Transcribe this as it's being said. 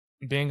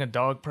Being a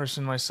dog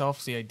person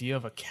myself, the idea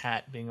of a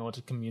cat being able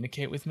to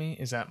communicate with me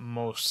is at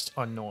most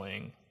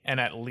annoying, and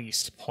at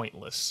least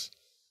pointless.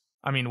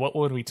 I mean, what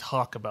would we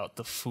talk about?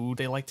 The food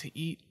they like to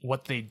eat?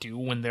 What they do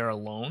when they're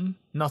alone?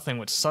 Nothing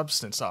with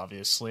substance,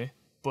 obviously.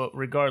 But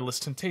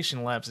regardless,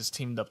 Temptation Labs has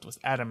teamed up with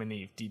Adam and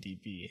Eve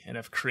DDB and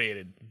have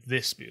created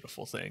this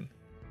beautiful thing.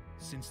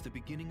 Since the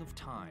beginning of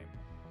time,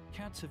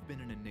 cats have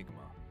been an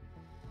enigma.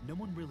 No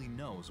one really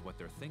knows what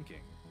they're thinking.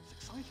 It's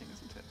exciting,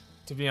 isn't it?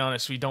 To be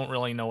honest, we don't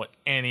really know what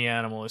any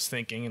animal is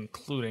thinking,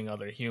 including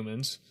other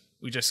humans.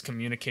 We just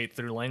communicate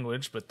through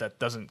language, but that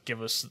doesn't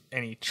give us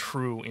any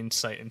true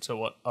insight into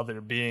what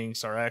other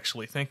beings are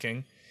actually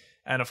thinking.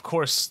 And of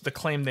course, the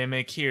claim they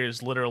make here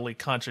is literally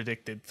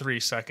contradicted 3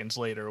 seconds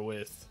later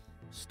with...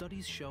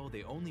 Studies show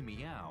they only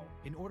meow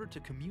in order to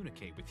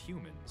communicate with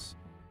humans.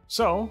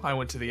 So, I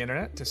went to the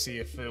internet to see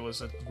if it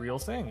was a real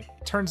thing.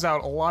 Turns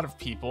out a lot of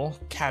people,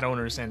 cat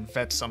owners and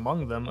vets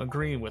among them,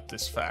 agree with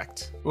this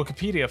fact.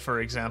 Wikipedia,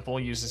 for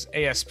example, uses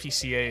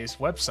ASPCA's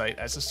website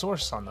as a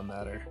source on the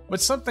matter.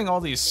 But something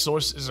all these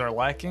sources are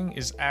lacking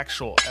is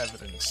actual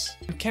evidence.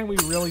 Can we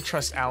really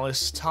trust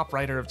Alice, top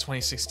writer of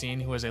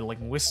 2016, who is a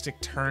linguistic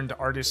turned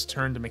artist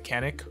turned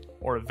mechanic,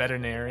 or a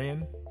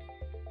veterinarian?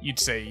 You'd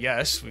say,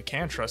 yes, we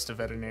can trust a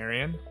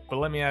veterinarian, but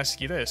let me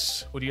ask you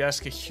this. Would you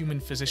ask a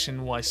human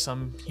physician why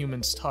some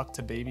humans talk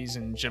to babies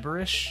in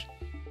gibberish?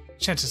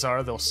 Chances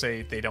are they'll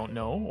say they don't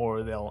know,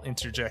 or they'll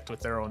interject with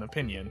their own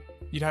opinion.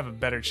 You'd have a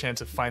better chance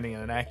of finding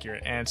an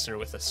accurate answer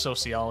with a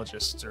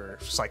sociologist or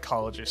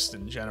psychologist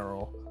in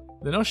general.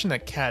 The notion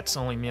that cats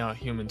only meow at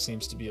humans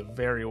seems to be a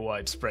very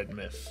widespread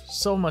myth,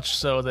 so much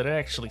so that it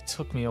actually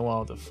took me a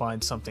while to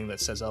find something that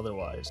says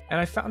otherwise, and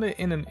I found it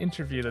in an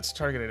interview that's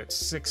targeted at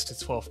 6th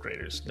to 12th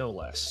graders, no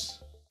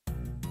less.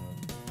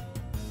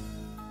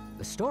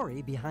 The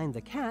story behind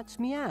the cat's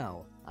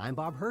meow. I'm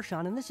Bob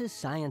Hirschon, and this is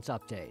Science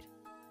Update.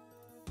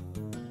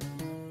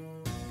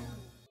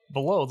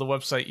 Below, the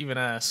website even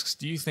asks,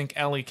 do you think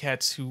alley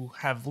cats who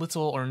have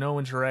little or no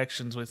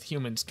interactions with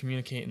humans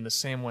communicate in the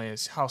same way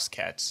as house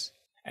cats?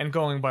 And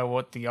going by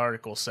what the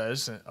article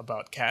says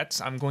about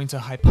cats, I'm going to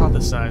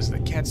hypothesize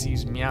that cats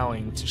use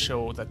meowing to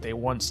show that they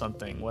want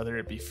something, whether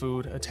it be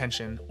food,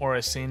 attention, or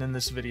as seen in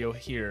this video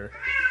here,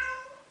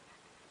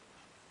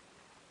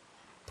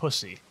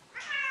 pussy.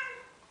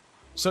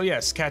 So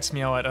yes, cats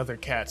meow at other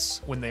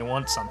cats when they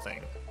want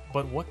something,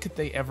 but what could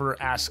they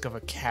ever ask of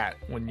a cat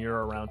when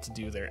you're around to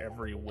do their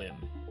every whim?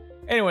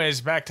 Anyways,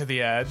 back to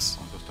the ads.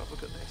 Oh, just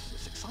look at this.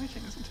 It's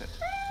exciting, isn't it?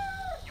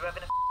 You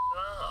having a laugh?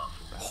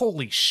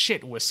 Holy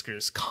shit,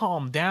 Whiskers,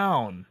 calm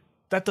down.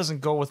 That doesn't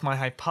go with my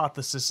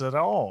hypothesis at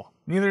all.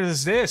 Neither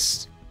does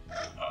this.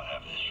 I'll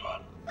have this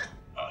one.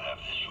 I'll have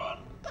this one.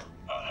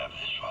 I'll have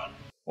this one.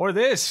 Or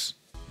this.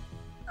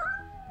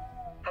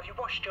 Have you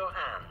washed your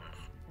hands?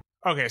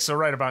 Okay, so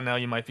right about now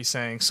you might be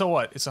saying, so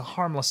what, it's a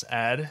harmless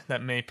ad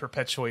that may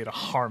perpetuate a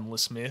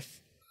harmless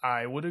myth.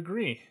 I would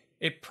agree.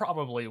 It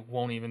probably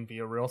won't even be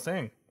a real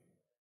thing.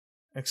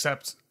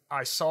 Except,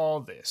 I saw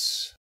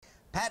this.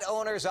 Pet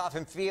owners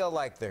often feel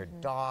like their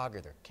dog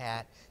or their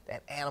cat,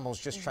 that animal's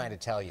just trying to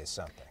tell you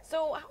something.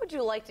 So how would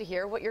you like to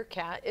hear what your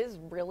cat is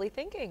really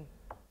thinking?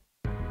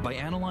 By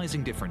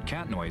analyzing different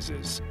cat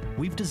noises,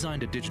 we've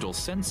designed a digital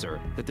sensor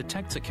that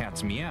detects a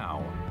cat's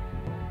meow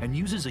and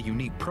uses a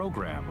unique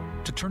program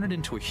to turn it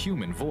into a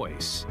human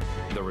voice.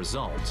 The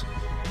result,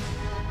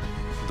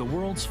 the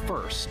world's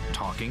first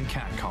talking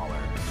cat collar.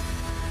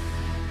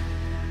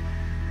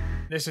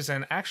 This is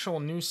an actual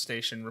news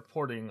station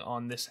reporting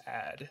on this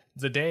ad,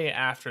 the day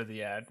after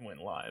the ad went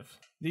live.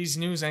 These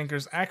news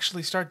anchors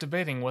actually start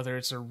debating whether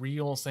it's a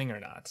real thing or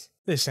not.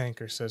 This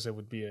anchor says it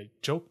would be a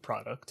joke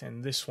product,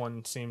 and this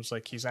one seems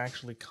like he's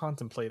actually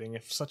contemplating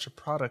if such a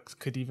product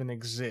could even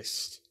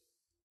exist.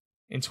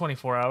 In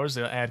 24 hours,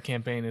 the ad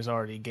campaign has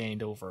already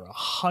gained over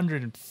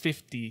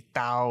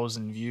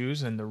 150,000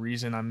 views, and the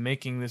reason I'm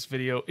making this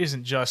video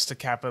isn't just to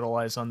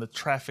capitalize on the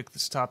traffic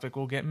this topic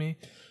will get me,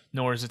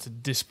 nor is it to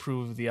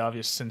disprove the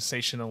obvious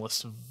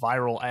sensationalist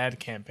viral ad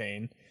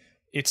campaign.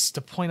 It's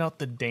to point out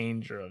the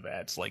danger of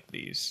ads like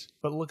these.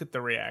 But look at the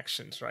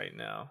reactions right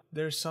now.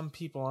 There's some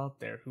people out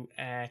there who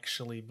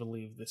actually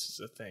believe this is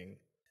a thing.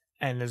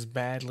 And as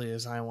badly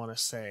as I want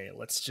to say,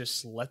 let's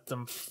just let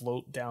them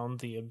float down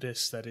the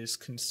abyss that is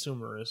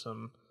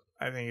consumerism.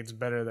 I think it's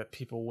better that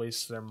people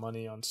waste their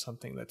money on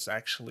something that's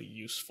actually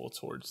useful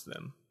towards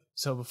them.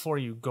 So before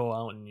you go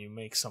out and you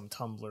make some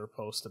Tumblr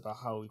post about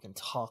how we can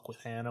talk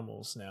with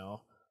animals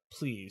now,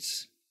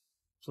 please,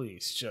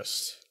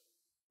 just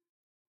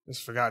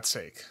for God's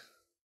sake,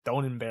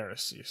 don't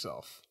embarrass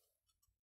yourself.